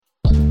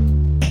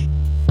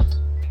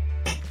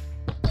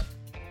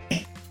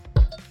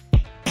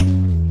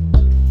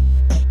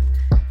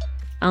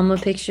Alma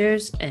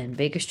Pictures and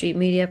Baker Street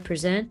Media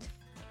present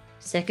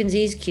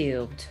Secondsies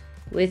Cubed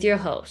with your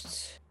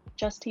hosts,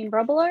 Justine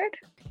Brubillard,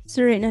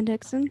 Serena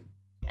Dixon,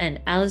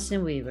 and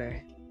Allison Weaver.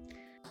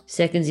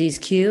 Secondsies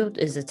Cubed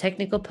is a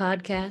technical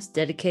podcast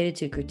dedicated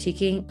to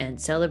critiquing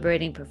and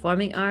celebrating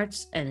performing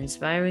arts and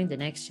inspiring the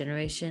next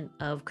generation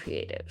of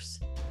creatives.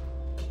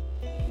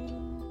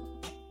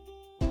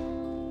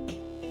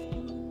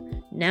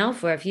 Now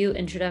for a few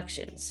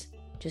introductions.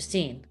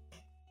 Justine.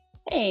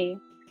 Hey.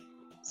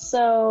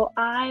 So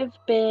I've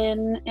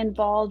been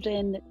involved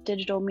in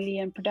digital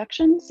media and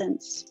production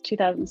since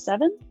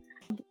 2007.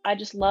 I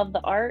just love the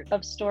art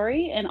of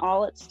story in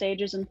all its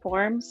stages and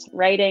forms: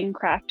 writing,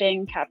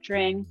 crafting,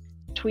 capturing,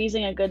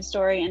 tweezing a good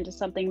story into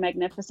something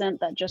magnificent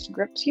that just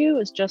grips you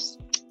is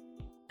just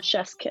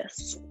chef's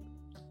kiss.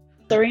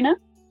 Serena?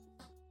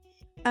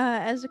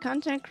 As a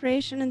content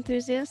creation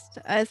enthusiast,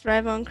 I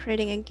thrive on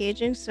creating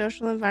engaging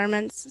social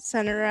environments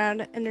centered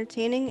around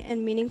entertaining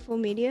and meaningful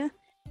media.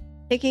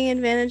 Taking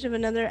advantage of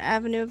another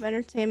avenue of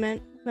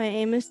entertainment, my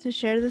aim is to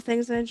share the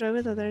things I enjoy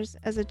with others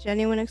as a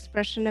genuine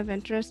expression of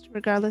interest,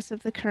 regardless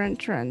of the current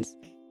trends.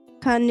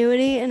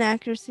 Continuity and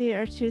accuracy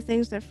are two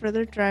things that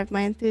further drive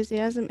my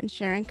enthusiasm in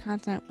sharing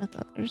content with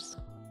others.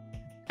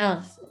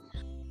 Alice.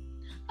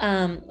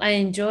 I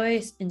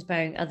enjoy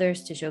inspiring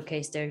others to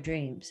showcase their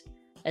dreams.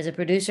 As a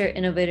producer,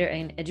 innovator,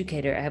 and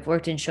educator, I have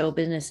worked in show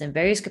business in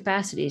various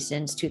capacities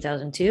since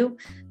 2002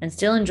 and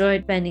still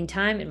enjoy spending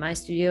time in my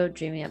studio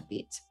dreaming up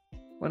beats.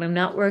 When I'm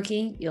not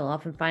working, you'll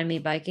often find me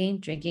biking,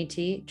 drinking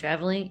tea,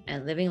 traveling,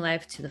 and living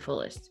life to the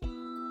fullest.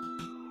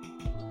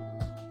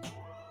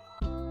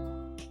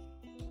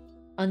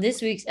 On this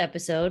week's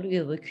episode, we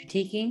will be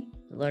critiquing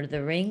The Lord of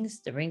the Rings,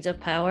 The Rings of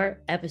Power,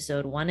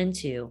 Episode 1 and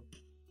 2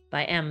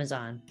 by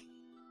Amazon.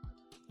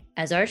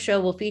 As our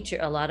show will feature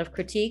a lot of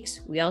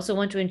critiques, we also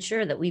want to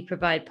ensure that we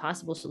provide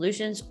possible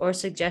solutions or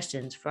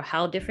suggestions for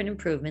how different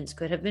improvements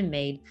could have been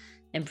made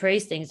and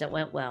praise things that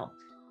went well.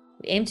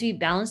 We aim to be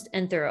balanced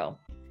and thorough.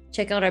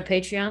 Check out our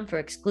Patreon for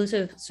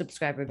exclusive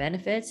subscriber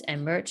benefits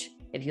and merch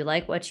if you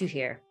like what you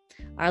hear.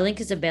 Our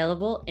link is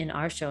available in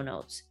our show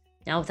notes.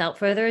 Now, without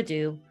further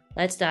ado,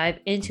 let's dive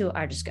into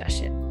our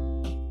discussion.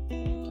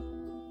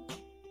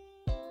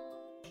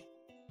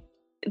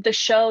 The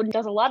show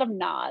does a lot of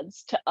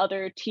nods to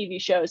other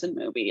TV shows and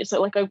movies.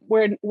 So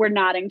we're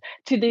nodding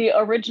to the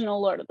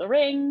original Lord of the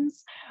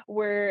Rings.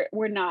 We're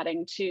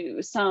nodding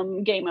to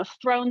some Game of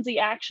Thronesy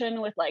action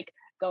with like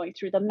going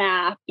through the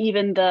map.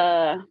 Even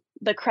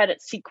the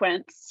credit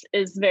sequence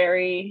is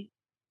very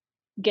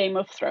Game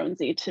of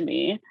Thronesy to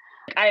me.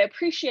 I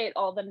appreciate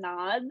all the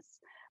nods,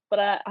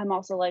 but I'm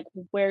also like,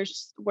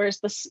 where's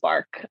the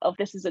spark of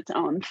this is its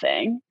own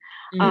thing?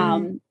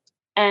 Mm-hmm.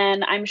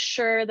 And I'm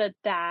sure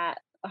that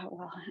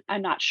well,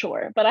 I'm not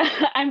sure, but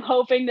I'm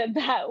hoping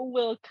that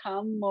will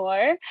come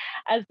more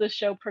as the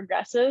show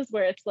progresses,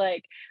 where it's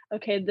like,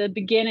 okay, the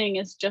beginning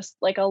is just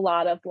like a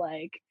lot of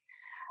like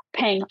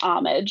paying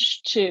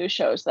homage to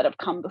shows that have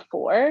come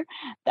before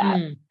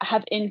that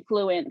have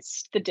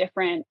influenced the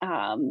different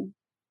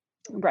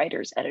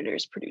writers,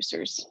 editors,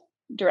 producers,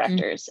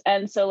 directors.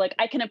 And so like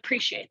I can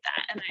appreciate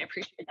that, and I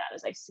appreciate that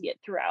as I see it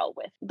throughout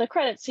with the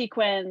credit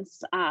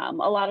sequence, a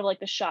lot of like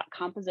the shot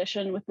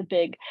composition with the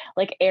big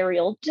like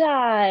aerial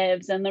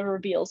dives and the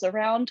reveals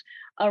around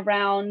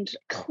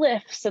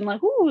cliffs and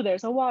like, ooh,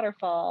 there's a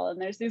waterfall and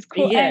there's these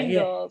cool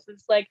angles.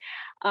 It's like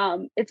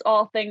it's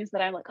all things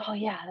that I'm like, oh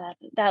yeah,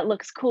 that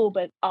looks cool,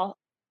 but I'll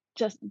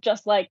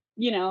just like,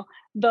 you know,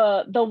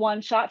 the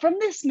one shot from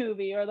this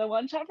movie or the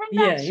one shot from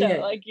that show,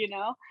 like, you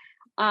know.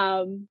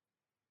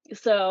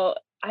 So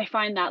I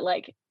find that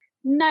like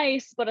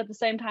nice, but at the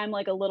same time,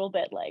 like a little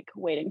bit like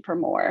waiting for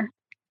more.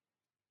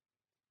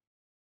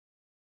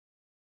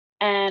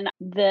 And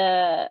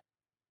the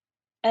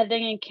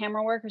editing and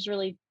camera work is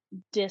really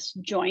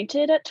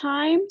disjointed at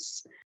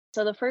times.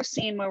 So the first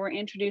scene where we're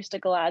introduced to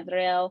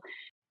Galadriel,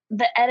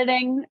 the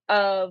editing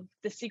of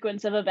the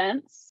sequence of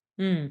events,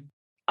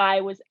 I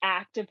was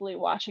actively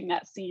watching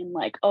that scene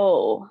like,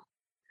 oh,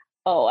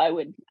 I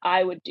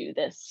would do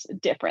this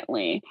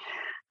differently.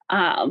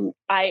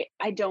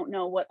 I don't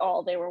know what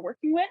all they were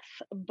working with,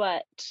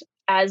 but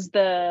as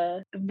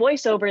the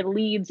voiceover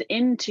leads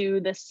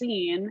into the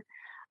scene,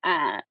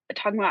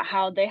 talking about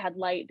how they had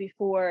light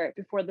before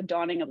the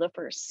dawning of the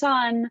first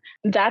sun,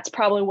 that's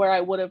probably where I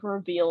would have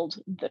revealed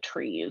the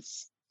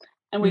trees.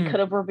 And we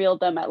could have revealed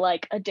them at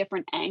like a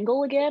different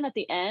angle again at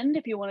the end,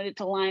 if you wanted it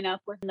to line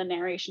up with the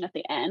narration at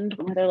the end,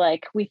 where they're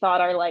like, we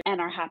thought our light and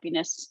our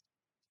happiness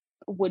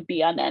would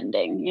be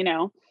unending, you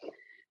know?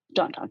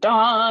 Dun, dun,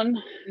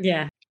 dun.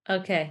 Yeah.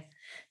 Okay.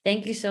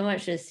 Thank you so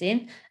much,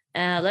 Justine.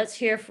 Let's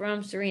hear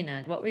from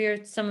Serena. What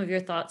were some of your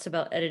thoughts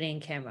about editing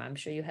camera? I'm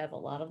sure you have a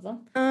lot of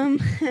them.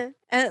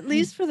 At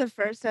least for the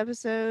first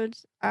episode,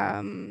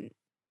 I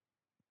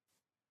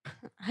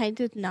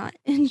did not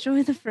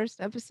enjoy the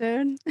first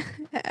episode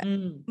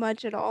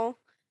much at all.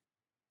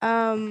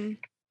 Did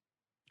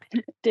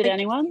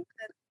anyone?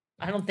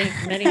 I don't think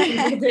many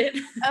people did.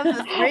 Of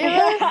the three of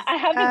us, I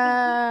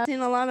haven't seen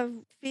a lot of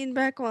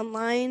feedback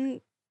online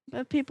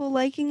of people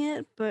liking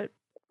it, but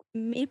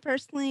Me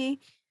personally,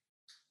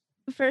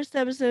 the first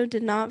episode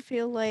did not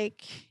feel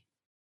like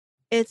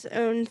its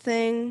own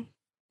thing.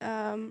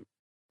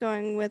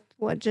 Going with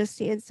what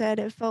Justy had said,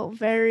 it felt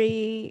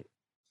very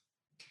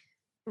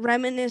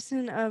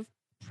reminiscent of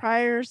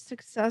prior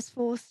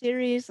successful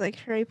series like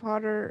Harry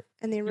Potter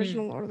and the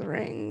original Lord of the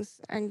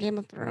Rings and Game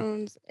of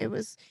Thrones. It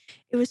was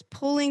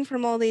pulling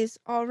from all these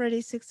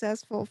already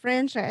successful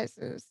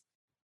franchises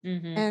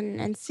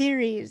and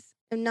series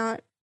and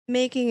not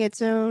making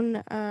its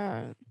own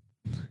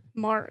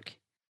mark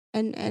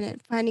and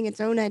it finding its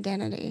own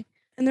identity.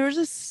 And there was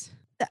this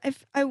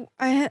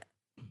I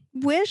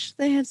wish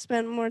they had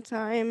spent more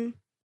time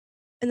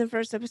in the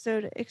first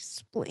episode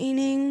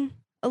explaining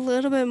a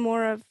little bit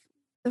more of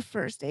the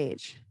first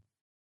age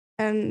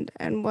and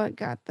what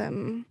got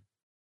them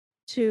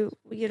to,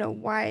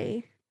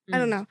 why. I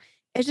don't know.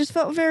 It just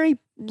felt very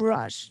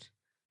rushed.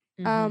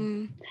 As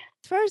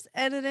far as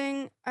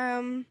editing,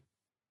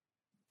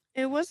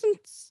 it wasn't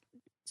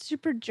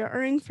super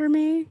jarring for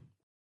me.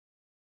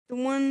 The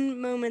one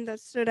moment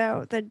that stood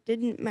out that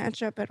didn't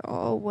match up at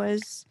all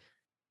was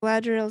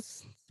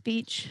Galadriel's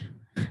speech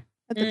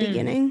at the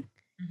beginning.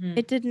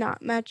 It did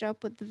not match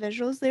up with the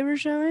visuals they were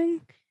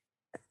showing,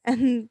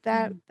 and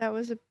that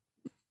was a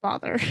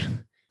bother.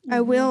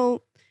 I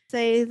will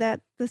say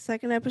that the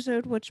second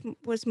episode, which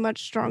was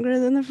much stronger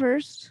than the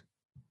first,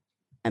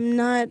 I'm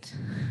not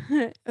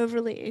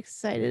overly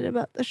excited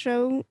about the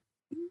show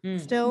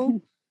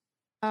still.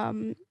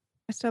 I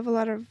still have a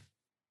lot of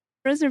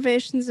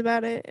reservations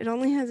about it. It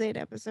only has 8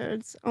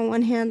 episodes. On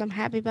one hand, I'm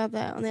happy about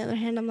that. On the other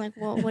hand, I'm like,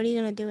 well, what are you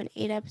gonna do in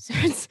 8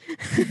 episodes?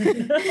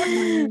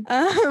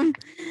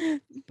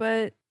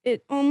 But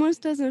it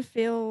almost doesn't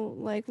feel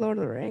like Lord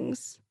of the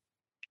Rings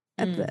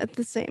at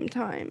the same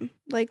time.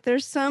 Like,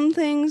 there's some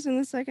things in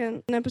the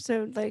second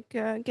episode, like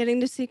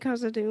getting to see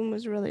Khazad-dûm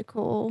was really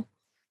cool.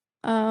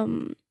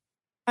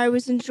 I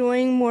was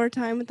enjoying more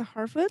time with the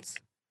Harfoots.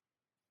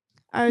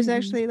 I was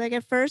actually like,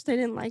 at first I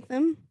didn't like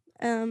them,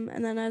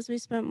 and then as we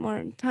spent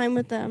more time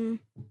with them,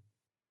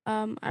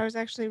 I was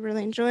actually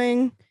really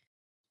enjoying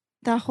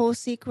that whole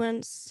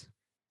sequence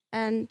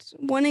and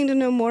wanting to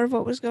know more of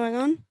what was going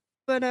on.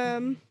 But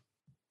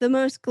the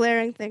most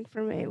glaring thing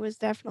for me was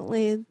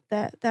definitely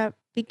that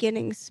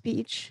beginning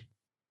speech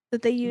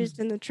that they used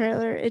in the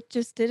trailer. It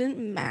just didn't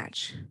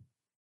match.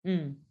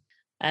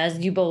 As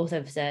you both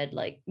have said,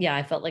 like, yeah,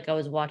 I felt like I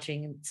was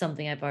watching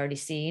something I've already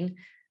seen.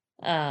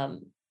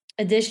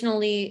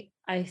 Additionally,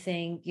 I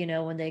think,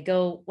 when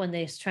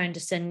they're trying to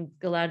send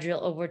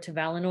Galadriel over to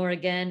Valinor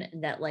again,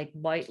 and that like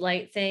white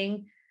light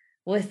thing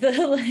with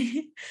the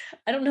like,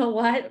 I don't know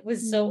why it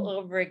was so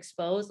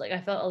overexposed. Like,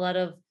 I felt a lot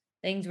of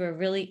things were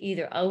really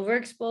either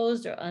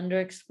overexposed or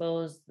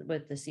underexposed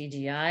with the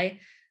CGI.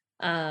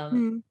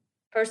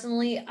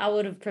 Personally, I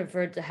would have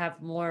preferred to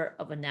have more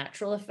of a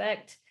natural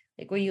effect,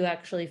 like where you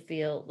actually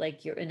feel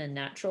like you're in a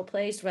natural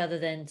place rather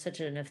than such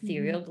an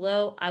ethereal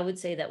glow. I would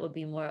say that would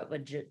be more of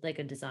a like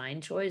a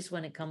design choice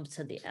when it comes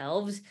to the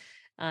elves,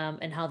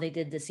 and how they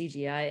did the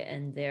CGI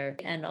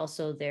and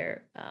also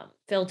their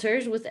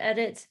filters with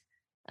edits.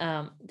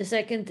 The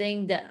second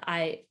thing that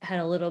I had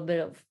a little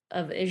bit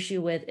of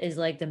issue with is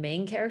like the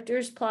main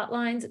characters' plot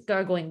lines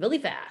are going really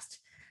fast,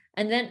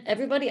 and then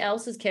everybody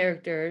else's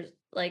characters,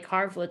 like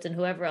Harfoots and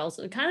whoever else,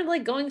 are kind of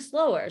like going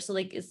slower. So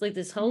like it's like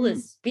this whole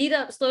this speed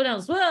up, slow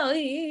down, slow.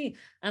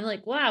 I'm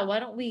like, wow, why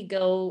don't we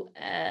go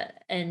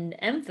and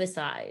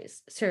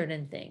emphasize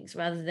certain things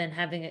rather than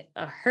having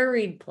a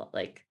hurried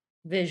like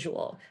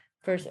visual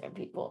for certain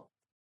people.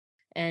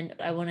 And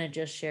I want to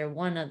just share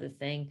one other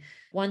thing.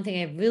 One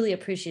thing I really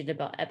appreciated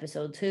about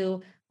episode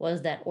 2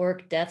 was that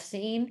orc death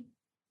scene,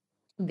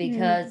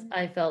 because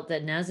I felt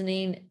that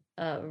Nazanin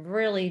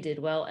really did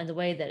well, and the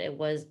way that it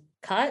was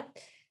cut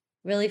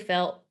really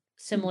felt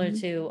similar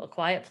to A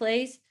Quiet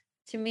Place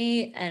to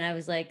me. And I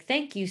was like,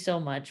 thank you so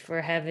much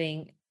for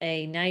having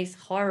a nice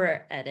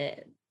horror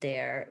edit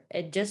there.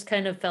 It just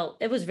kind of felt,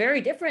 it was very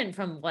different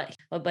from what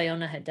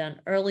Bayona had done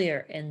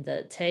earlier in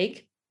the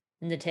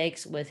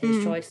takes with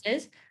his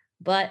choices.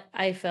 But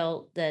I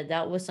felt that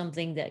that was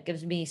something that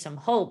gives me some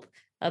hope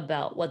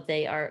about what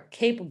they are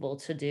capable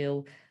to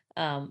do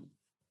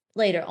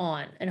later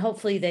on. And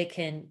hopefully they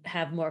can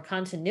have more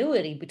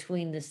continuity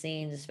between the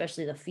scenes,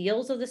 especially the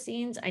feels of the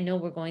scenes. I know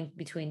we're going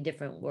between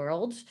different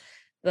worlds,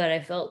 but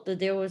I felt that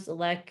there was a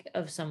lack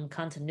of some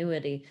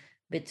continuity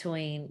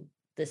between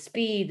the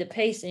speed, the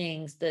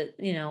pacings, the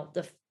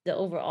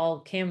overall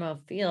camera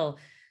feel.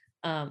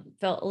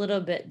 Felt a little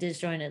bit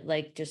disjointed,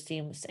 like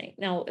Justine was saying.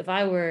 Now, if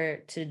I were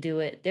to do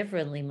it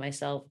differently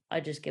myself,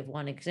 I'd just give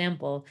one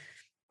example.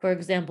 For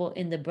example,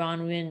 in the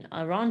Bronwyn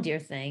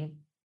Arondir thing,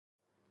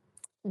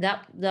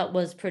 that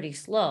was pretty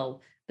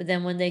slow. But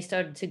then when they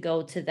started to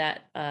go to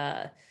that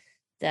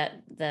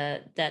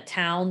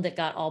town that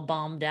got all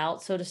bombed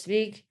out, so to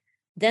speak,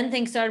 then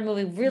things started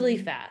moving really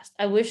fast.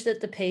 I wish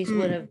that the pace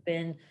would have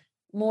been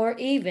more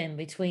even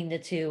between the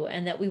two,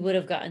 and that we would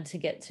have gotten to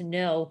get to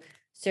know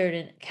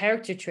certain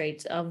character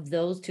traits of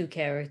those two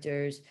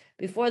characters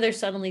before they're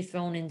suddenly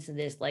thrown into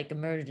this like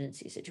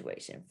emergency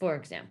situation, for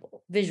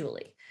example,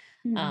 visually.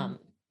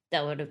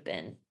 that would have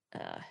been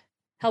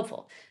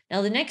helpful.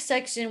 Now, the next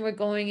section we're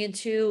going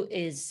into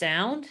is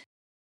sound.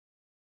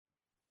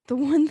 The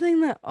one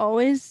thing that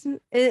always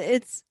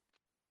it's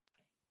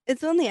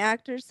on the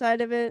actor's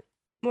side of it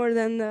more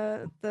than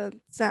the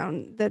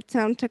sound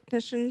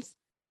technicians.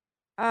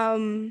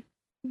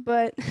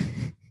 But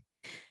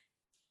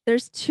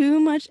there's too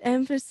much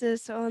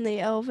emphasis on the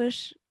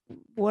Elvish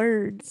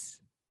words.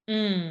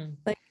 Mm.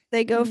 Like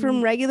they go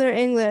from regular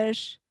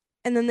English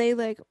and then they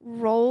like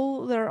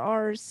roll their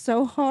R's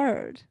so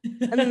hard.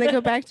 And then they go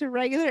back to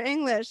regular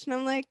English. And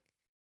I'm like,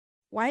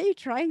 why are you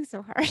trying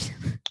so hard?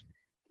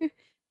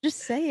 Just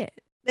say it.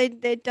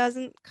 It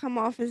doesn't come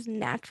off as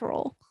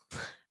natural.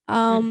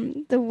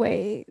 The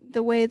way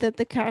that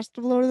the cast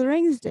of Lord of the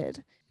Rings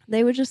did.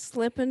 They would just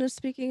slip into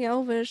speaking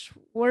Elvish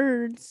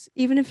words,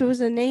 even if it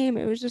was a name.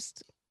 It was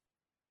just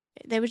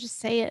they would just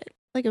say it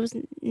like it was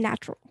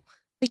natural,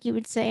 like you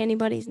would say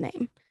anybody's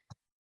name.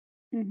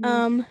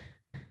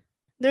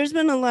 There's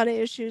been a lot of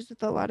issues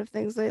with a lot of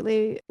things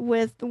lately,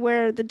 with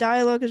where the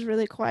dialogue is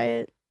really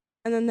quiet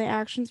and then the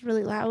action's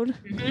really loud.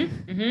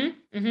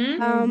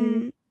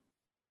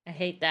 I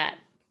hate that.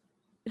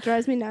 It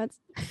drives me nuts.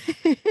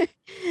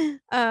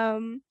 I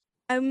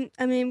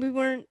mean, we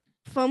weren't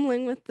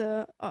fumbling with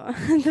the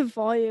the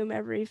volume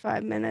every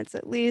 5 minutes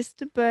at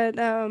least, but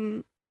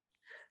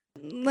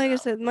like I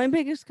said, my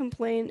biggest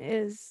complaint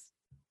is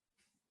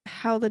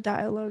how the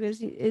dialogue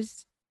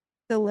is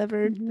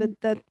delivered, but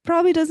that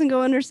probably doesn't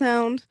go under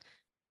sound.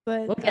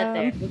 But we'll get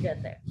there. We'll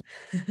get there.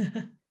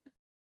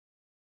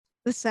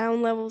 The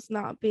sound levels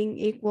not being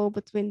equal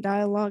between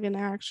dialogue and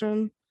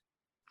action.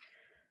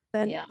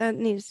 That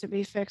needs to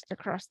be fixed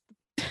across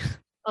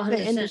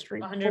the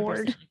industry 100%,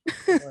 board.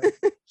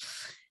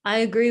 I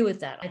agree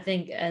with that. I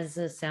think as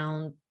a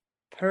sound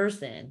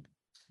person,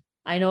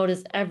 I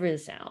notice every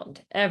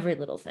sound, every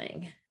little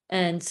thing.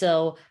 And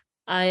so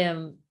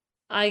I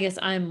guess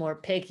I'm more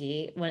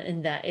picky when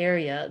in that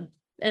area.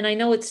 And I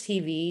know it's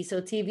TV,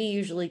 so TV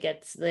usually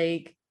gets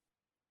like,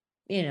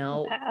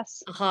 a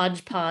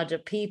hodgepodge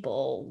of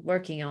people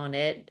working on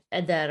it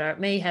and that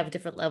may have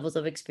different levels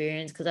of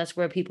experience because that's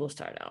where people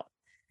start out.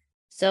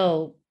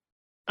 So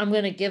I'm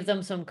going to give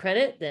them some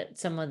credit that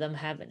some of them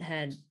haven't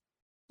had,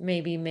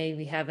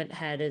 maybe haven't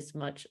had as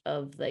much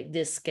of like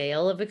this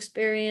scale of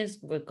experience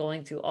with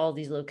going through all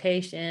these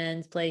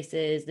locations,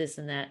 places, this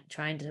and that,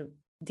 trying to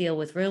deal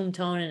with room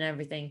tone and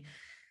everything.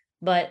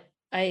 But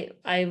I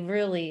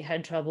really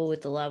had trouble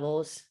with the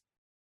levels.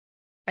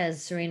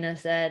 As Serena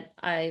said,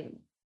 I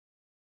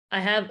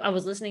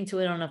was listening to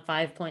it on a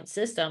 5-point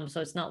system, so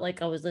it's not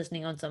like I was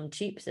listening on some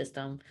cheap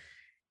system.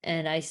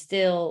 And I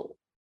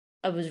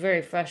was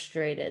very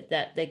frustrated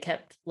that they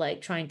kept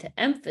like trying to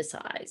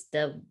emphasize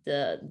the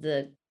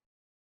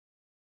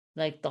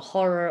like the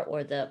horror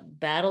or the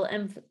battle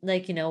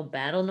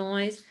battle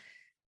noise,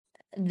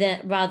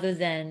 that rather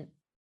than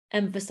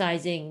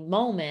emphasizing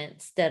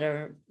moments that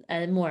are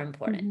more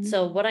important.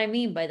 So what I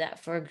mean by that,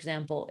 for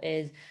example,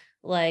 is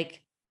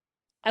like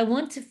I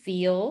want to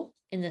feel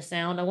in the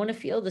sound, I want to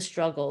feel the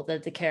struggle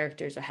that the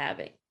characters are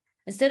having.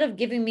 Instead of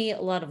giving me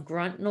a lot of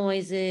grunt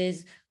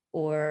noises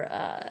or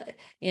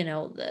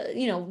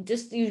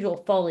just the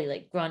usual Foley,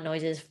 like grunt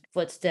noises,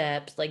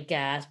 footsteps, like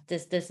gasp,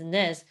 this and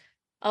this.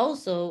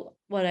 Also,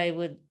 what I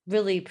would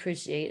really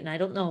appreciate, and I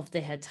don't know if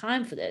they had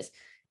time for this,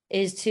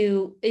 is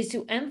to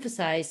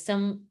emphasize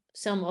some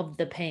of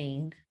the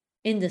pain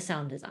in the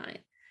sound design.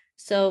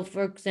 So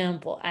for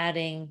example,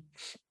 adding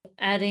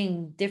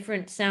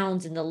different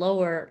sounds in the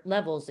lower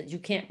levels that you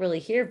can't really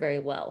hear very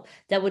well,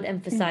 that would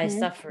emphasize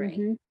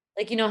suffering.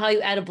 Like, how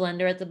you add a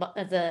blender at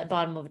the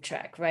bottom of a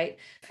track, right?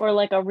 Or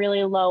like a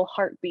really low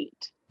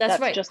heartbeat.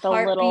 That's right. Just a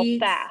little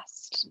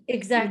fast.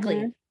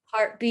 Exactly.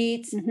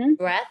 Heartbeats,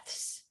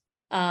 breaths,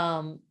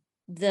 not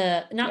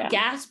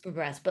gasp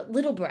breaths, but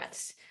little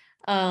breaths.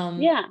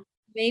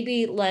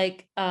 Maybe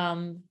like,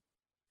 and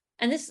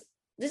this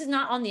is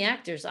not on the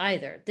actors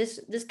either.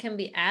 This can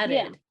be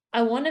added.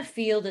 I want to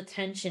feel the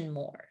tension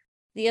more.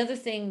 The other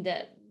thing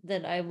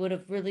that I would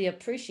have really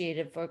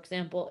appreciated, for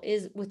example,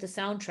 is with the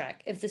soundtrack.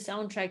 If the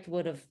soundtrack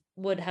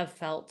would have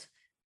felt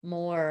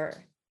more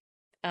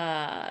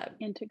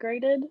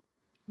integrated.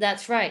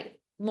 That's right.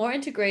 More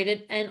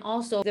integrated, and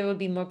also there would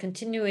be more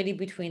continuity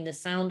between the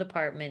sound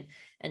department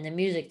and the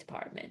music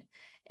department.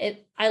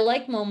 I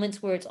like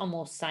moments where it's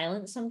almost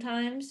silent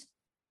sometimes,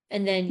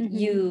 and then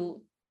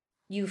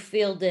you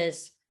feel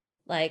this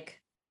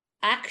like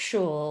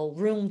actual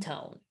room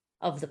tone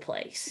of the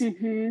place.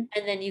 And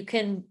then you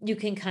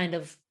can kind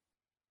of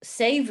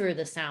savor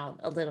the sound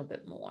a little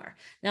bit more.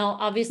 Now,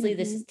 obviously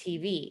this is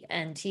TV,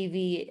 and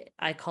TV,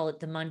 I call it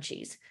the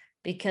munchies,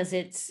 because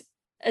it's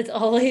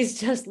always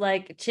just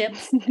like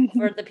chips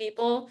for the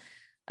people.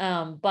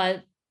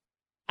 But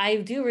I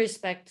do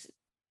respect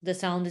the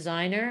sound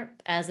designer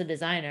as a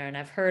designer, and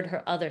I've heard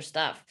her other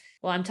stuff.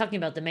 Well, I'm talking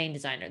about the main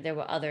designer. There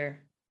were other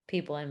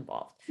people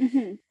involved.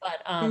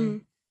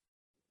 But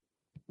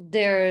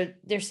there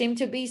seemed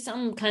to be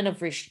some kind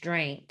of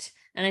restraint,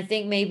 and I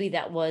think maybe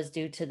that was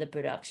due to the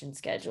production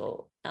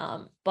schedule.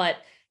 But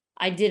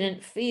I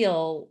didn't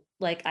feel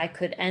like I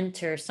could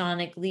enter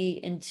sonically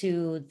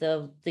into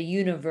the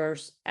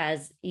universe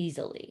as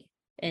easily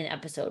in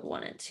episode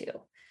 1 and 2,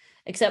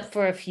 except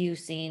for a few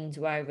scenes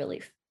where I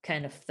really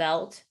kind of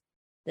felt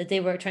that they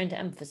were trying to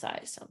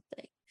emphasize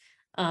something.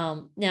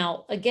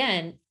 Now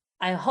again,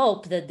 I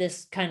hope that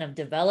this kind of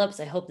develops.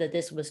 I hope that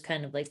this was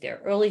kind of like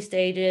their early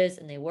stages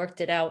and they worked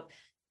it out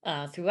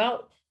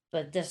throughout,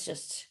 but that's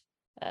just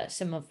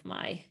some of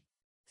my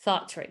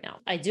thoughts right now.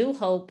 I do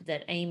hope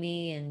that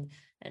Amy and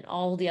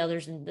all the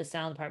others in the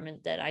sound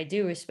department that I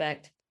do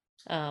respect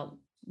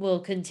will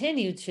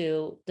continue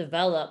to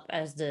develop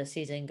as the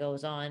season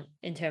goes on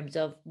in terms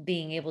of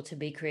being able to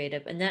be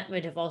creative. And that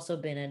might have also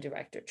been a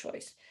director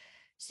choice.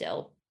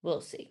 So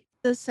we'll see.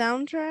 The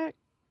soundtrack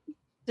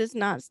does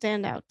not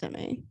stand out to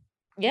me.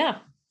 Yeah,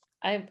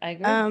 I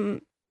agree.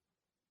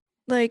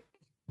 Like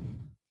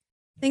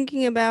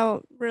thinking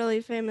about really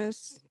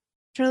famous,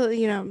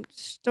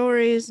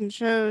 stories and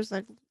shows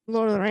like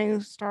Lord of the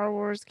Rings, Star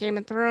Wars, Game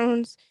of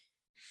Thrones.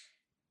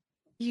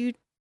 You're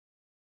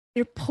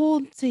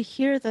pulled to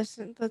hear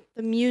the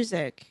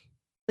music,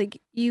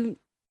 like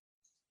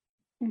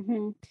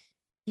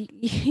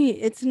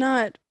it's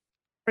not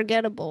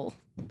forgettable.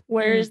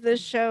 Whereas this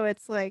show,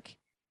 it's like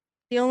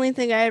the only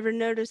thing I ever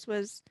noticed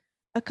was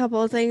a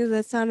couple of things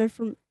that sounded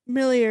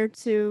familiar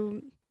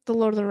to the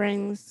Lord of the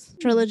Rings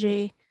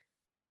trilogy,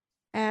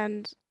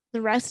 and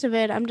the rest of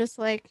it, I'm just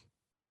like,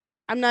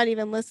 I'm not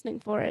even listening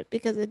for it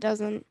because it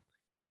doesn't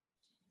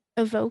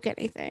evoke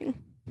anything,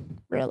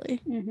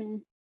 really.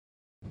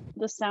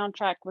 The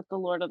soundtrack with the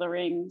Lord of the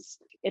Rings,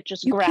 it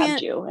just You grabbed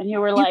can't- you, and you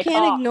were You like,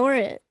 can't "Oh, ignore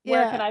it.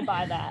 where Yeah. can I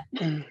buy that?"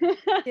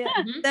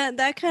 Yeah,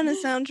 that kind of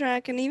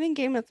soundtrack, and even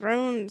Game of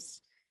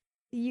Thrones,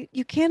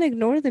 you can't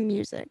ignore the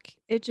music.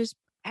 It just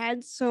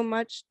adds so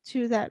much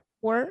to that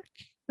work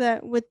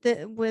that with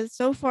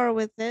so far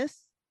with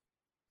this,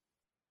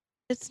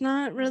 it's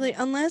not really,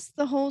 unless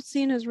the whole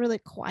scene is really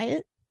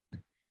quiet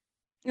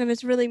and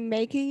it's really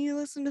making you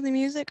listen to the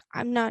music,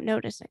 I'm not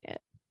noticing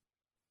it.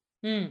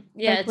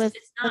 Yeah, Like with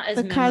it's not as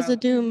the memorable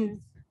Khazad-dûm, as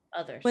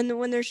others.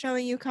 when they're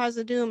showing you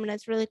Khazad-dûm and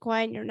it's really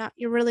quiet and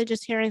you're really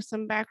just hearing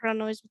some background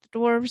noise with the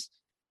dwarves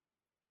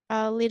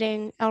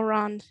leading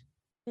Elrond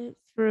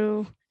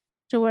through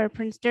to where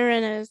Prince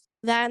Durin is.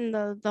 That and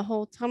the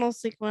whole tunnel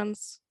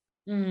sequence.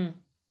 I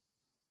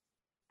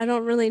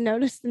don't really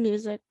notice the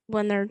music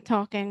when they're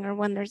talking or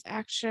when there's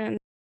action.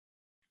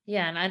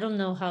 Yeah, and I don't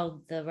know how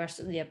the rest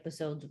of the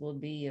episodes will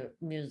be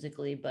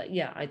musically, but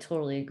yeah, I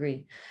totally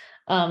agree.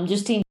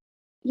 Justine.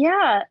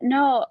 Yeah,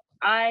 no,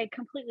 I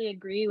completely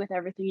agree with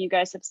everything you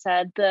guys have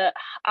said.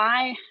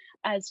 I,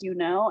 as you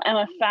know,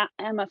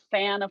 am a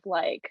fan of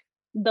like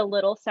the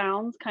little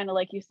sounds, kind of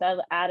like you said,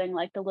 adding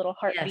like the little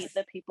heartbeat Yes.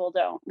 that people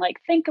don't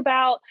like think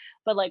about,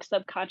 but like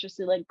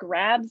subconsciously like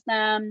grabs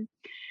them.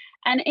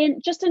 And in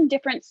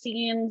different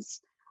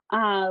scenes,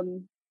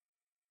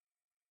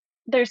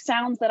 there's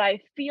sounds that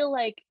I feel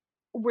like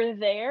were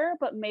there,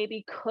 but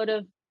maybe could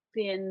have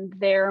been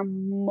there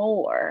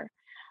more.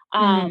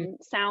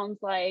 Sounds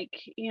like,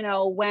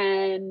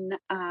 when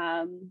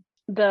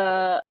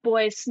the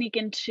boys sneak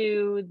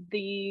into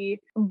the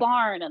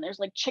barn and there's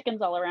like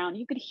chickens all around,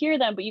 you could hear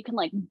them, but you can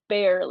like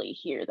barely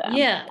hear them.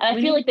 Yeah, And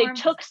I feel like they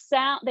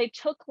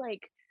took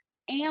like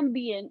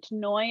ambient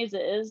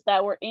noises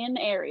that were in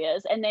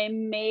areas and they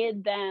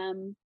made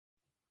them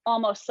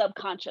almost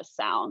subconscious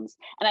sounds.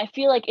 And I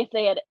feel like if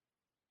they had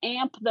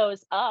amp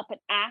those up and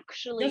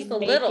actually just a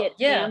make little, it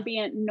yeah.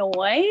 ambient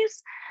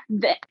noise,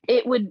 that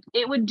it would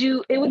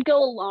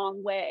go a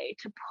long way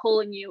to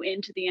pulling you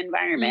into the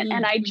environment.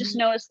 And I just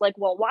noticed, like,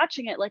 while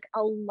watching it, like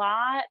a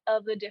lot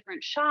of the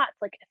different shots,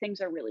 like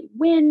things are really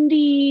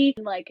windy,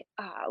 like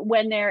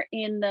when they're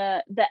in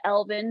the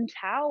elven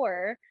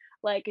tower,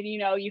 like, and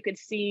you could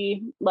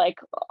see like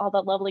all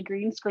the lovely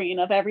green screen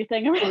of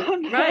everything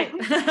around Right.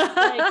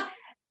 like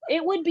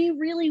it would be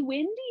really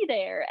windy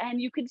there and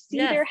you could see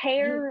their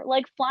hair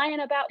like flying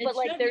about, but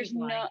like there's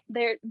no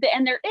there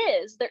and there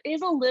is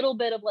a little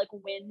bit of like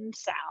wind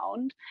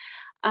sound,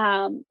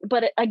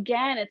 but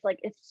again it's like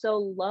it's so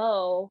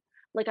low,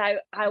 like I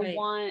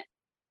want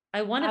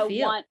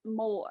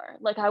more,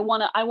 like I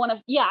want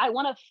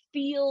to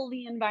feel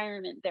the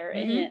environment they're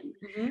in.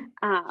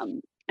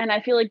 And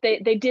I feel like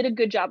they did a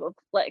good job of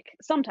like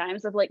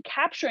sometimes of like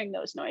capturing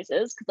those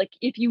noises, because like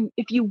if you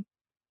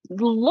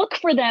look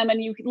for them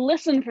and you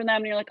listen for them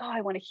and you're like, oh,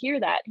 I want to hear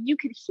that, you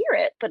could hear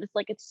it, but it's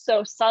like it's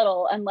so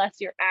subtle unless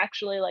you're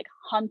actually like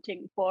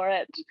hunting for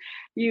it,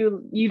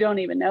 you don't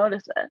even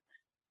notice it.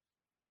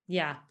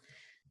 Yeah,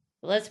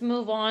 let's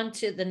move on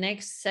to the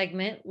next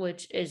segment,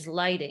 which is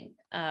lighting.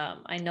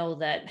 I know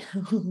that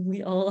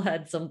we all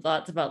had some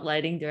thoughts about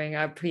lighting during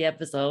our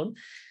pre-episode.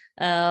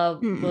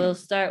 We'll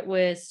start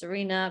with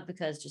Serena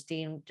because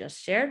Justine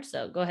just shared,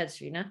 so go ahead,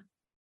 Serena.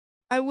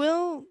 I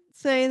will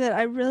say that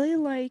I really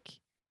like,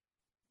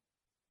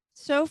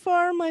 so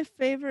far, my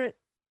favorite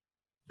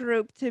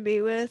group to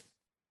be with,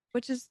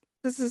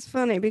 this is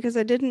funny because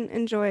I didn't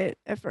enjoy it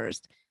at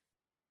first,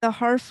 the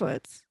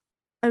Harfoots.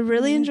 I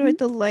really enjoyed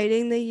the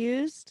lighting they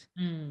used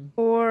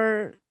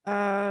for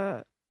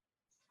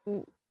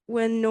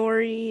when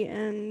Nori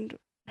and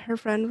her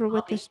friend were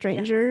with the Bobby, yeah.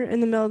 stranger in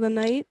the middle of the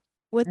night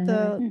with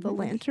the Mhm.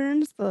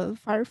 lanterns, the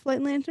firefly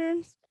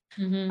lanterns.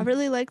 I Mhm.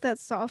 really like that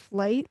soft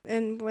light,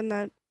 and when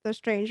the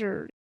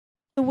stranger,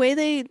 the way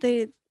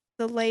the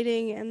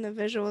lighting and the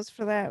visuals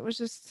for that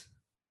was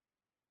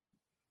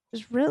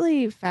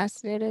really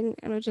fascinating,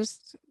 and it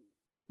just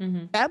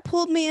Mhm. that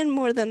pulled me in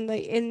more than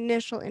the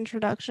initial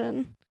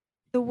introduction.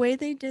 The way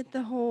they did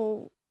the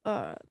whole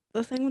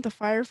the thing with the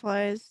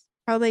fireflies,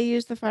 how they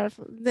use the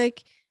firefly,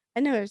 like I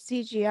know it's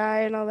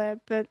CGI and all that,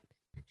 but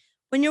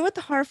when you're with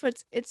the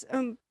Harfoots, it's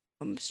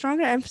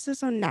stronger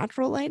emphasis on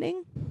natural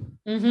lighting.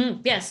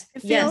 Mhm. Yes.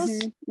 It Yes. feels,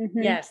 Mhm.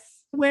 Mhm.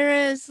 Yes.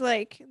 whereas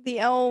like the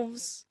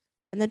elves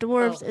and the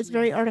dwarves, Oh, it's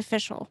very yes.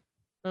 artificial.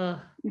 Ugh.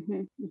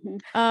 Mhm.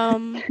 Mhm.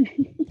 Um,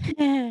 I'm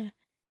gonna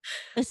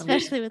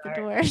especially with the start.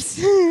 dwarves.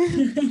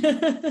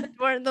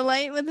 The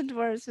light with the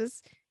dwarves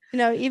was,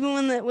 even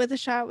when with the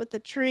shot with the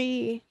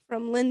tree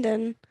from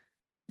Linden,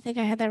 I think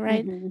I had that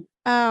right. Mhm.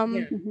 Yeah.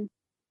 Mhm.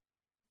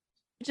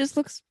 It just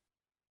looks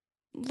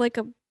like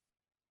a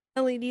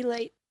LED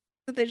light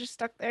that they just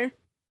stuck there.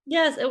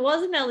 Yes, it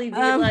was an LED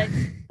Um, light.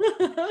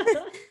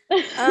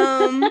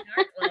 um,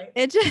 Dark light.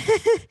 it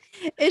just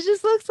it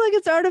just looks like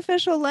it's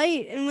artificial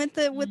light, and with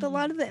a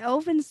lot Mm. of the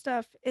elven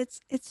stuff,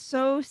 it's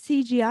so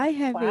CGI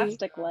heavy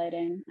Plastic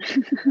lighting.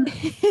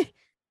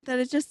 that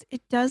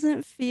it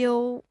doesn't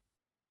feel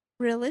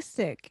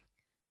realistic.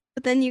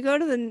 But then you go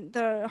to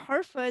the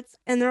Harfoots,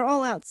 and they're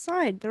all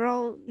outside. They're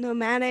all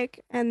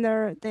nomadic, and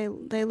they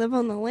live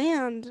on the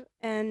land,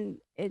 and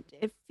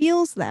it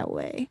feels that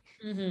way.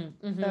 Mhm.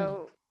 Mhm.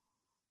 So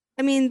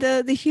I mean,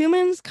 the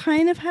humans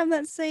kind of have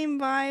that same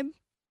vibe,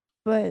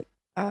 but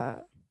uh,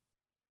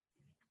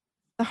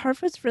 the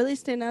Harfoots really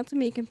stand out to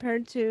me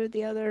compared to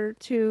the other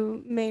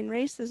two main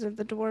races of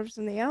the dwarves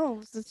and the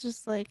elves. It's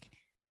just like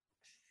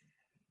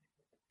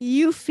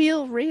you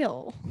feel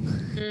real.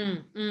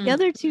 Mm, The mm,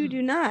 other two mm.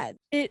 do not.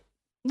 It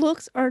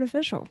looks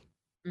artificial.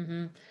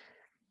 Mhm.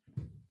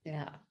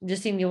 Yeah.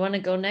 Justine, you want to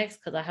go next?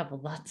 Because I have a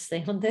lot to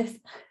say on this.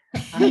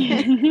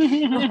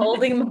 I'm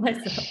holding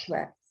myself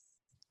back.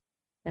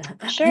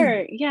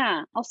 Sure,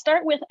 yeah. I'll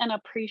start with an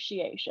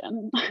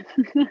appreciation.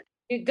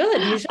 You're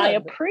good. You I should.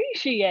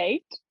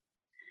 appreciate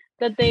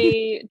that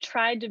they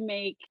tried to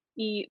make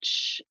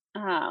each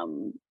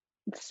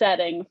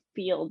setting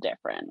feel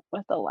different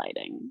with the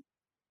lighting.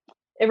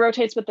 It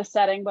rotates with the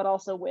setting, but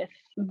also with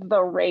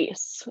the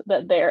race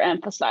that they're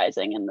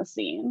emphasizing in the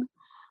scene.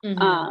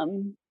 Mhm.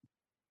 Um,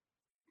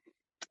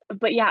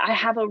 but yeah, I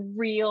have a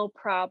real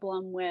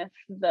problem with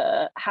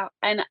the how,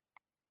 and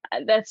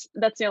that's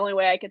the only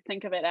way I could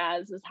think of it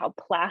as is how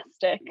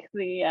plastic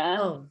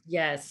Oh,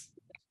 yes.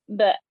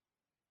 the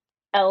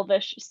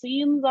elvish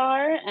scenes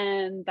are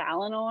and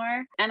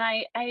Valinor. And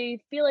I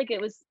feel like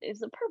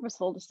it's a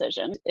purposeful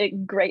decision.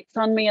 It grates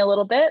on me a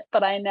little bit,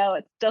 but I know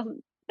it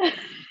doesn't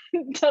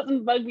it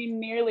doesn't bug me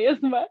nearly as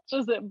much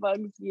as it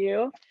bugs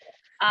you.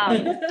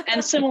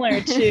 And similar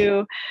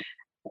to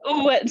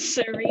what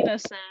Serena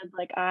said,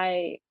 like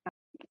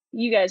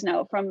you guys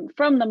know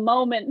from the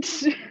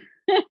moment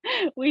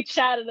we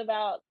chatted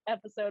about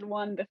episode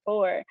 1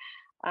 before,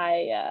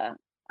 I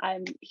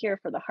I'm here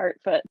for the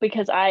Heartfoot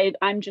because I'm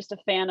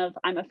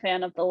a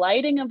fan of the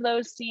lighting of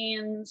those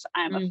scenes.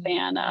 I'm a Mhm.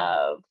 fan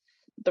of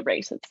the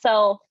race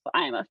itself.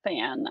 I'm a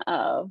fan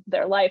of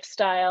their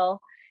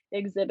lifestyle.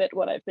 Exhibit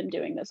what I've been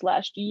doing this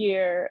last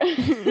year.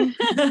 You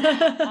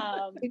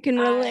can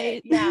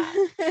relate. Yeah,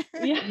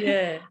 yeah,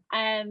 Yeah.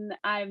 and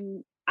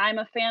I'm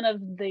a fan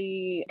of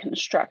the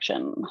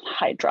construction,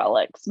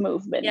 hydraulics, Yeah,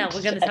 movement,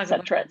 we're gonna talk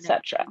about etc., that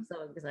next. etc. I'm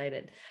so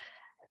excited.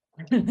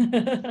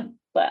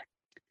 But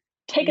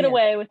take it Yeah.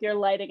 away with your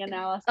lighting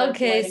analysis,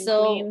 Okay, lighting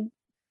so queen.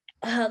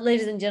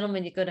 ladies and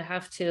gentlemen, you're gonna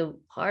have to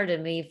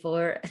pardon me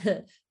for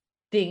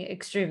being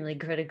extremely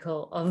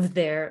critical of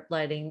their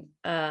lighting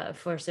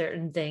for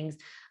certain things.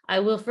 I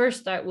will first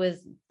start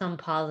with some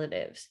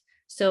positives.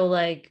 So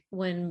like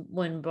when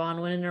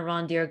Bronwyn and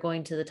Arondir are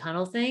going to the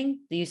tunnel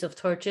thing, the use of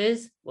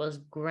torches was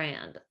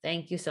grand.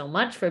 Thank you so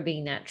much for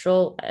being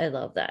natural. I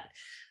love that.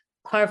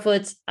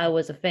 Harfoots, I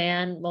was a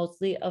fan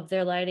mostly of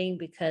their lighting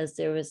because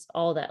there was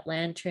all that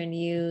lantern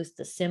use,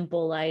 the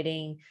simple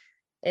lighting.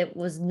 It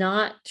was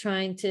not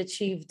trying to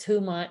achieve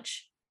too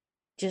much,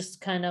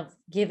 just kind of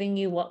giving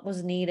you what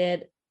was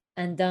needed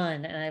and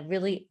done. And I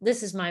really,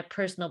 this is my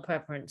personal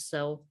preference.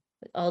 So,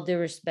 with all due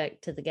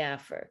respect to the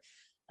gaffer,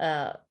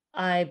 uh,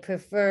 I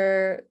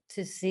prefer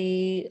to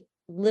see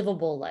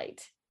livable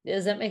light.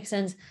 Does that make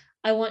sense?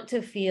 I want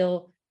to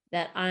feel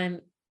that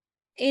I'm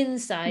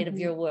inside of Mhm,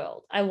 your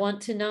world. I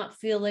want to not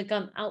feel like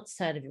I'm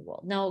outside of your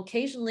world. Now,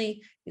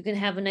 occasionally you can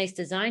have a nice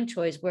design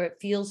choice where it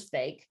feels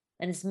fake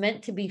and it's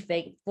meant to be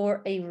fake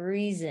for a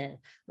reason,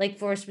 like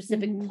for a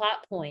specific mhm,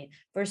 plot point,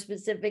 for a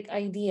specific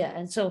idea.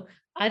 And so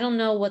I don't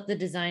know what the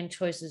design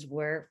choices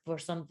were for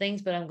some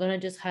things, but I'm going to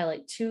just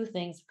highlight two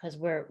things because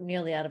we're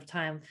nearly out of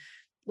time.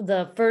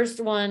 The first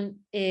one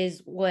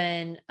is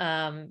when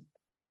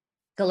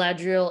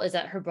Galadriel is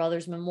at her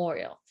brother's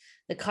memorial.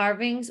 The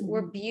carvings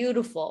were mhm,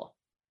 beautiful,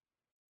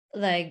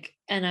 like,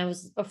 and I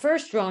was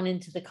first drawn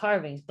into the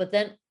carvings, but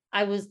then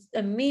I was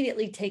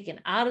immediately taken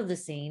out of the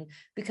scene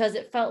because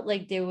it felt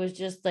like there was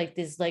just like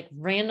this like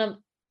random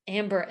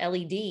amber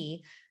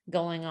LED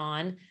going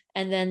on,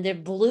 and then the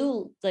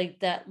blue, like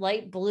that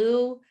light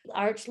blue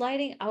arch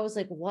lighting. I was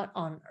like, what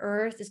on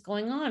earth is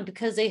going on?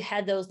 Because they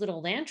had those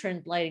little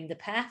lanterns lighting the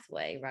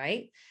pathway,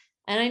 right?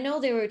 And I know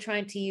they were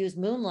trying to use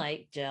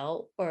moonlight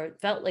gel, or it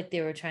felt like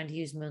they were trying to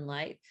use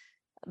moonlight,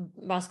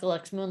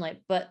 Muscalux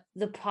Moonlight, but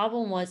the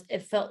problem was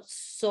it felt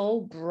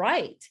so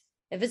bright.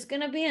 If it's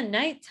gonna be a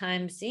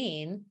nighttime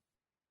scene,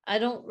 I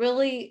don't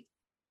really,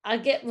 I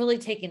get really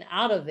taken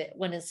out of it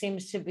when it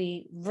seems to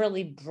be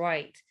really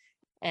bright,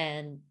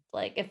 and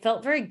like it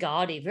felt very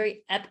gaudy,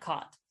 very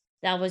Epcot.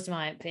 That was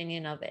my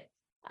opinion of it.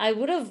 I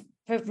would have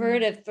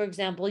preferred if, for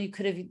example, they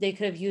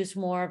could have used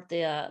more of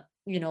the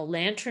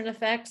lantern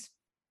effects,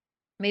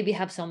 maybe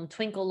have some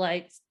twinkle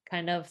lights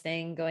kind of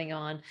thing going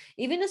on.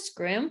 Even a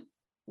scrim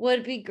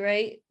would be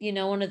great,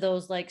 one of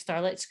those like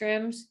starlight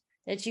scrims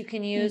that you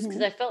can use,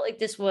 because I felt like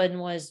this one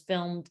was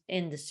filmed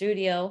in the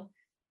studio.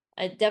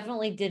 It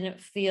definitely didn't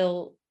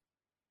feel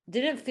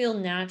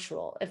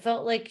natural. It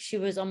felt like she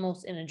was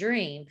almost in a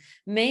dream.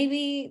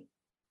 Maybe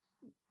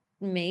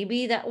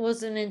that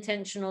was an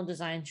intentional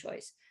design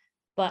choice,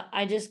 but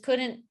I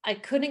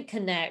couldn't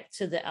connect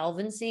to the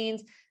elven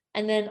scenes.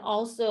 And then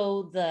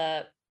also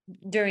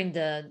during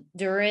the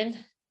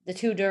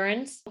two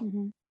Durins,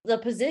 the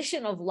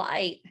position of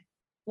light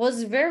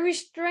was very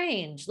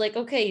strange. Like,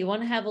 okay, you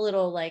want to have a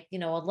little, like, a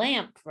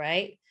lamp,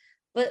 right?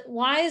 But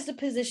why is the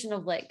position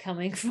of light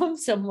coming from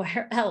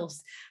somewhere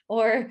else?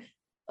 Or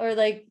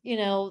like,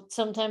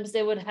 sometimes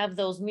they would have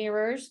those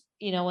mirrors,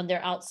 when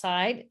they're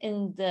outside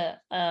in the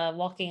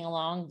walking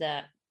along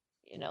the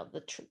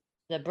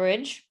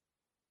bridge,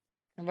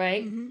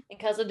 right? Mhm. In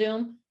Casa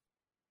Doom.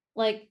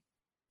 Like,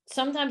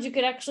 sometimes you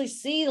could actually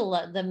see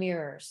the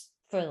mirrors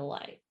for the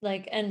light.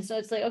 Like, and so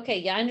it's like, okay,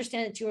 yeah, I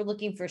understand that you were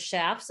looking for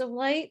shafts of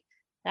light.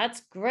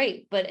 That's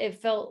great, but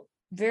it felt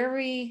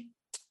very,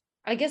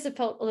 I guess it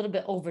felt a little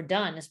bit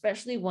overdone,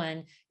 especially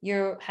when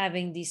you're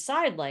having these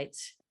side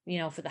lights,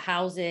 for the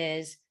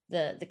houses,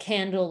 the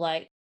candle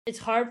light. It's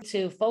hard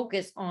to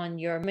focus on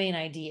your main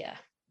idea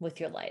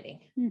with your lighting.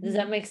 Does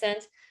that make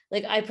sense?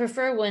 Like, I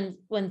prefer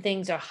when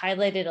things are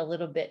highlighted a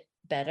little bit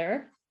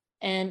better,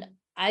 and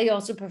I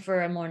also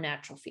prefer a more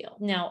natural feel.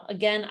 Now,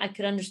 again, I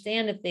could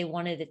understand if they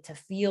wanted it to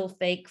feel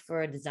fake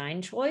for a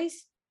design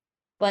choice,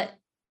 but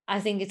I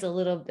think it's a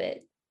little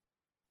bit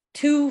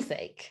too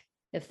fake,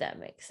 if that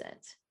makes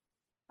sense.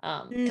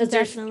 Because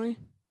there's Definitely.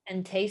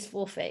 and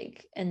tasteful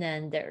fake, and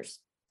then there's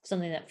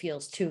something that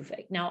feels too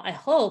fake. Now,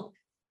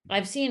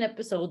 I've seen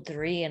episode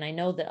 3, and I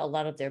know that a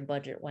lot of their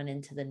budget went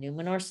into the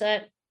Numenor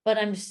set, but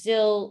I'm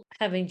still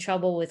having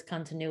trouble with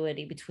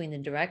continuity between the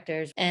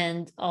directors,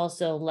 and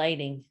also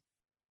lighting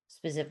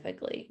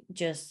specifically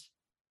just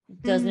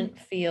doesn't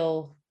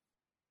feel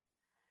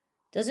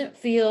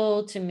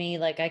to me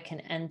like I can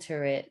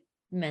enter it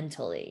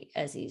mentally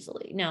as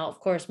easily. Now, of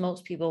course,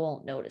 most people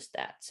won't notice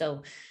that.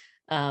 So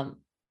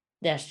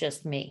that's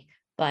just me.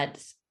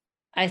 But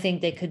I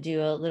think they could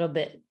do a little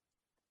bit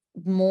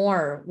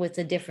more with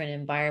the different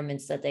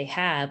environments that they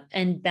have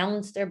and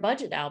balance their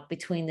budget out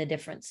between the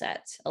different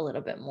sets a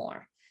little bit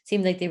more.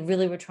 Seemed like they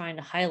really were trying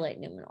to highlight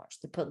Numenors,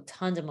 to put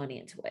tons of money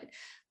into it.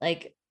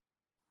 Like,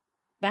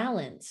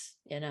 balance.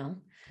 All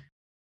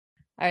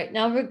right,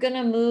 now we're going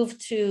to move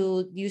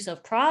to use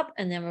of prop,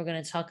 and then we're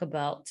going to talk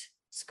about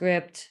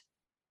script,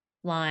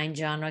 line,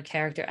 genre,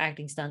 character,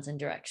 acting, stunts, and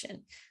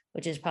direction,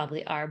 which is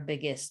probably our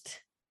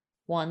biggest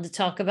one to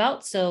talk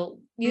about. So,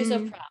 use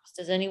of props.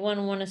 Does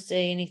anyone want to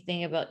say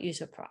anything about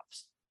use of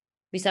props?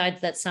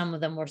 Besides that some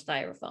of them were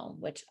styrofoam,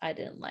 which I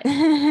didn't like.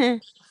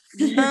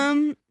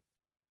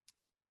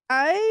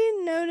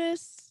 I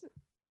noticed,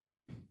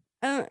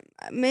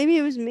 maybe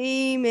it was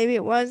me, maybe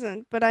it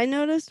wasn't, but I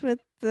noticed with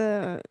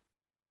the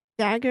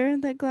dagger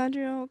that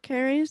Galadriel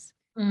carries,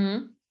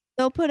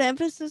 they'll put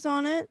emphasis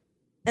on it,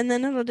 and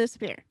then it'll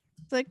disappear.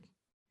 It's like,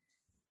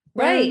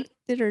 where Right.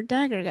 did her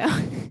dagger go?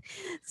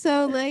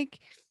 So, like,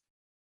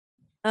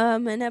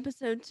 in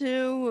episode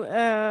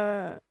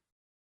 2,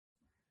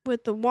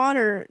 with the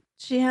water,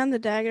 she had the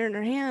dagger in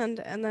her hand,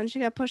 and then she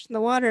got pushed in the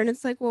water, and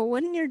it's like, well,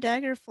 wouldn't your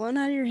dagger flown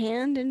out of your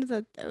hand into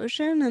the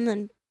ocean, and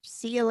then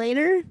see you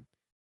later?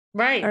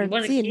 Right. Or You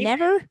want to see you keep it.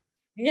 never?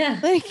 Yeah.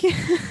 Like,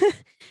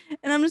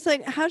 and I'm just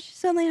like, how'd she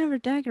suddenly have her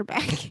dagger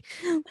back?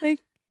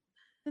 Like,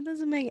 that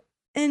doesn't make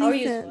any How are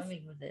you sense.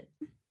 swimming with it?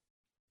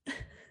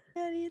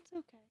 Daddy, it's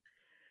okay.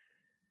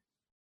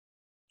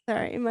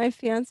 Sorry, my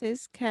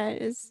fiance's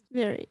cat is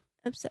very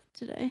upset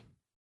today.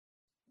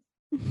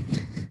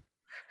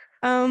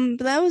 But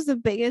that was the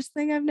biggest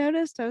thing I've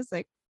noticed. I was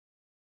like,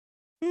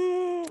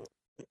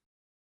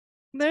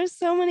 there's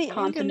so many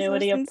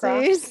Continuity of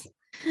props. inconsistencies.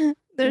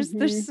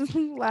 There's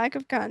some lack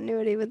of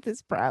continuity with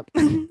this prop,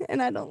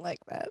 and I don't like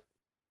that.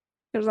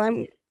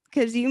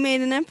 Because you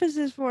made an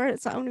emphasis for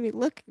it, so I'm gonna be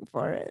looking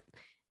for it.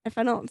 If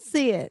I don't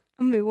see it,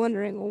 I'm gonna be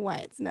wondering why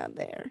it's not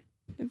there.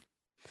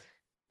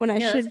 When I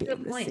should be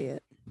able to see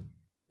it.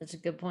 That's a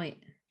good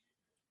point.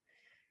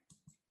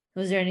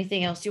 Was there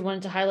anything else you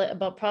wanted to highlight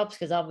about props?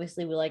 Because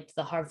obviously we liked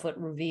the Hardfoot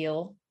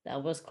reveal.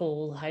 That was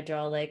cool,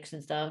 hydraulics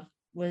and stuff.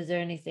 Was there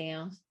anything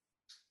else?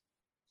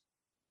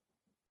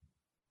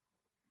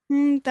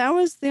 That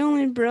was the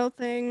only Brill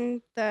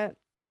thing that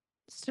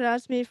stood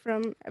out to me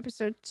from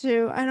episode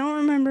 2. I don't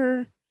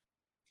remember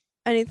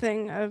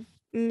anything of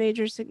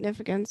major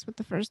significance with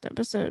the first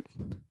episode.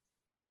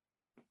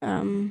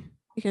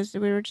 Because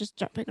we were just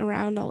jumping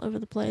around all over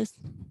the place.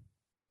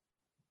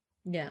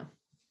 Yeah.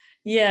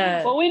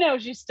 Yeah. Well, we know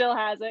she still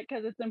has it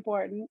because it's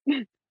important.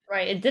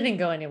 Right. It didn't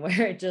go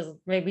anywhere. It just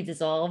maybe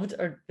dissolved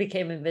or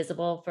became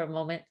invisible for a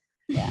moment.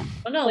 Yeah.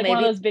 Well, no, Like maybe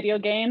one of those video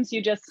games,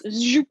 you just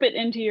zoop it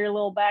into your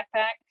little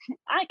backpack.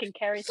 I can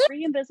carry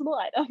 3 invisible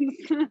items.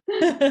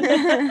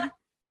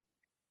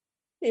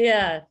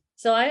 Yeah.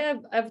 So I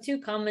have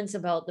 2 comments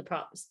about the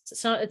props.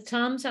 So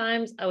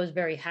sometimes I was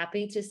very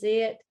happy to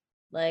see it,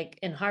 like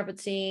in Harvard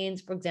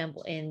scenes, for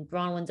example, in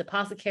Bronwyn's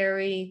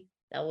Apothecary,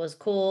 that was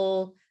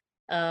cool.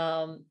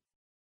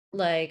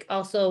 Like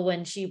also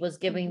when she was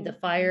giving the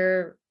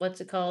fire,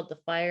 what's it called, the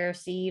fire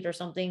seed or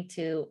something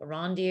to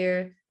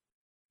Arondir,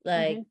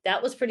 like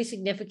that was pretty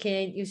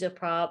significant use of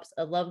props.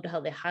 I loved how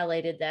they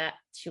highlighted that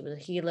she was a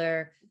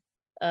healer.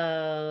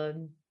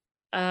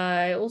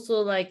 I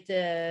also liked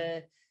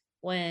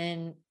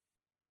when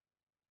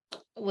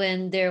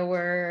there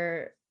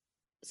were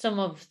some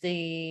of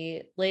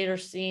the later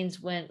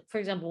scenes when, for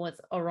example, with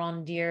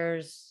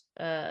Arondir's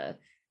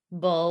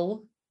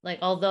bow, like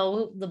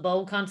although the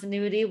bow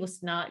continuity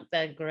was not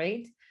that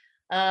great,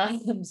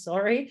 I'm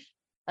sorry,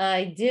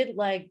 I did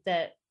like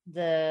that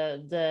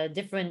the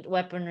different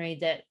weaponry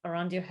that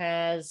Arondir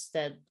has,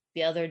 that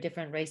the other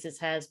different races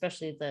has,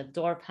 especially the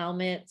dwarf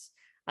helmets.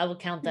 I would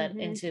count that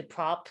into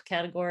prop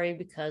category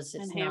because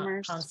it's And not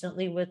hammers.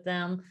 constantly with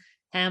them.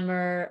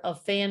 Hammer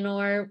of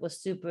Feanor was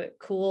super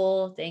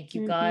cool. Thank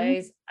you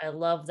guys. I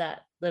love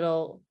that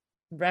little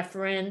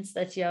reference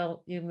that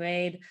you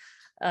made.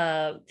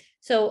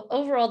 So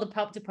overall, the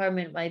prop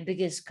department, my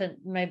biggest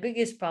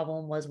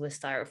problem was with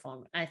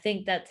styrofoam. I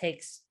think that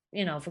takes,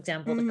 for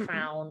example, the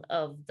crown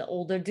of the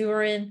older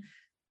Durin.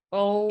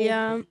 Oh,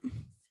 Yeah.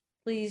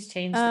 please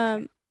change the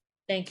crown.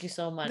 Thank you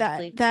so much.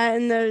 That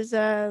and those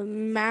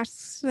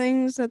masks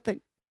things that the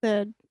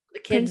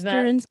kids' Prince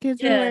Durin's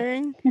kids were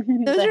wearing.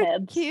 Those The are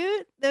heads.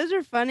 cute. Those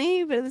are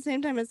funny, but at the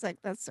same time, it's like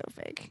that's so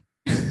fake.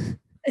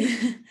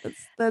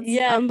 That's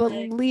Yeah,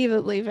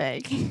 unbelievably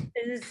fake.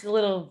 It's a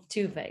little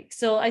too fake.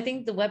 So I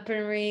think the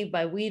weaponry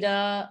by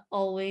Weta,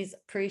 always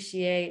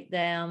appreciate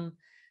them,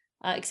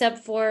 except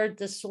for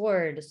the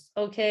swords.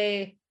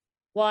 Okay,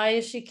 why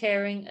is she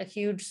carrying a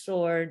huge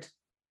sword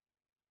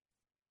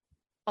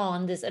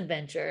on this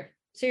adventure?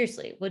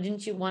 Seriously,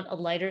 wouldn't you want a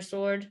lighter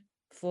sword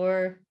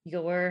for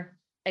your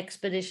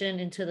expedition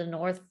into the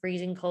north,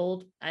 freezing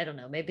cold? I don't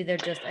know. Maybe they're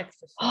just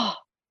extra strong.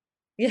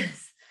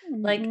 Yes,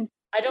 like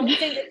I don't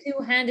think a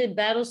 2-handed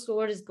battle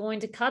sword is going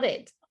to cut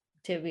it,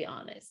 to be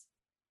honest.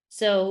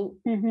 So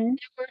there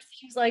were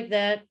things like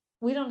that.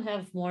 We don't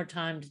have more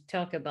time to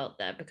talk about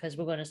that because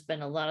we're going to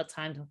spend a lot of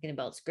time talking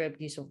about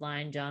script, use of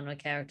line, genre,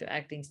 character,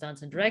 acting,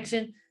 stunts, and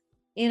direction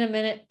in a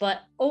minute.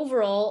 But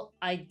overall,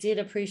 I did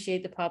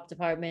appreciate the prop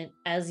department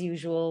as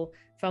usual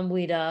from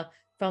Weta,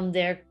 from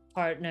their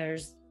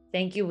partners.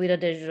 Thank you, Weta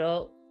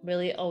Digital.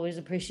 Really always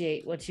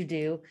appreciate what you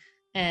do.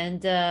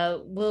 And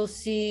we'll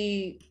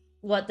see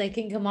what they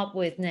can come up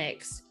with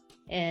next.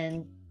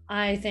 And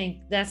I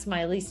think that's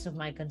my least of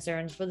my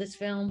concerns for this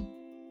film.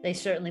 They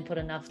certainly put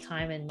enough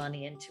time and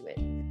money into it.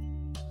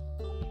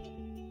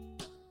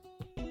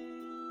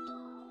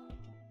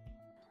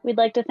 We'd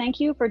like to thank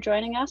you for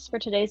joining us for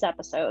today's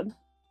episode.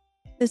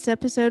 This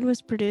episode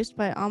was produced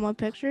by Alma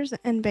Pictures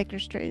and Baker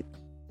Street.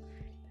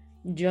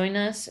 Join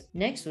us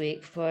next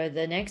week for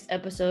the next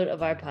episode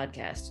of our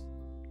podcast.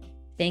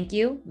 Thank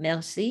you,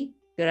 merci,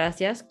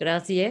 gracias,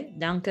 grazie,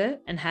 danke,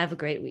 and have a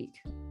great week.